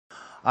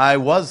I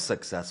was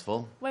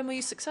successful. When were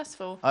you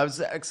successful? I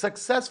was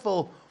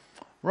successful,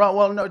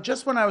 well, no,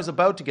 just when I was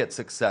about to get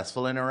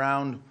successful in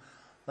around,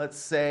 let's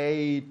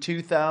say,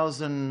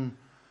 2000,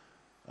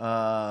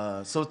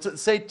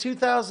 say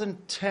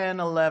 2010,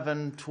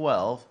 11,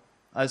 12,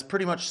 I was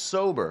pretty much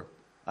sober.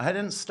 I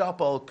didn't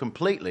stop all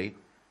completely,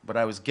 but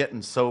I was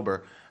getting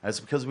sober. It's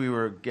because we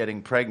were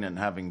getting pregnant and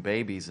having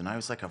babies, and I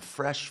was like a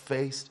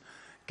fresh-faced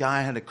guy.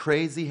 I had a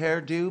crazy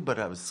hairdo, but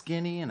I was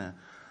skinny, and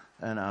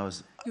I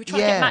was... You were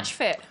trying to get match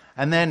fit.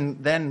 And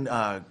then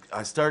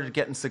I started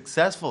getting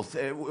successful.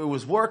 It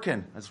was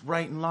working. I was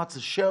writing lots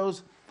of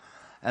shows.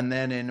 And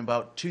then in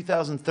about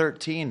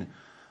 2013,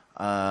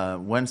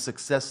 when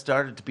success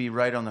started to be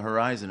right on the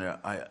horizon,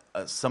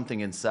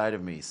 something inside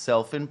of me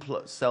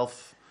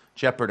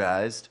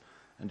self-jeopardized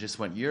and just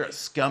went, "You're a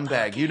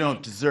scumbag. You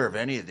don't deserve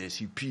any of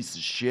this, you piece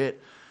of shit."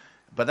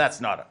 But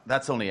that's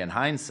only in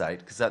hindsight,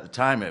 because at the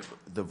time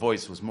the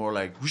voice was more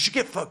like, "We should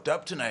get fucked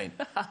up tonight,"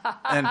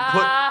 and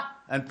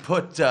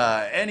put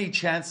any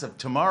chance of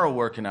tomorrow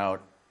working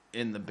out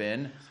in the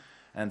bin.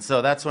 And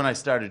so that's when I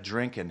started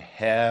drinking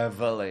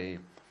heavily.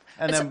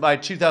 And then by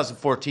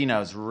 2014, I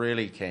was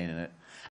really caning it.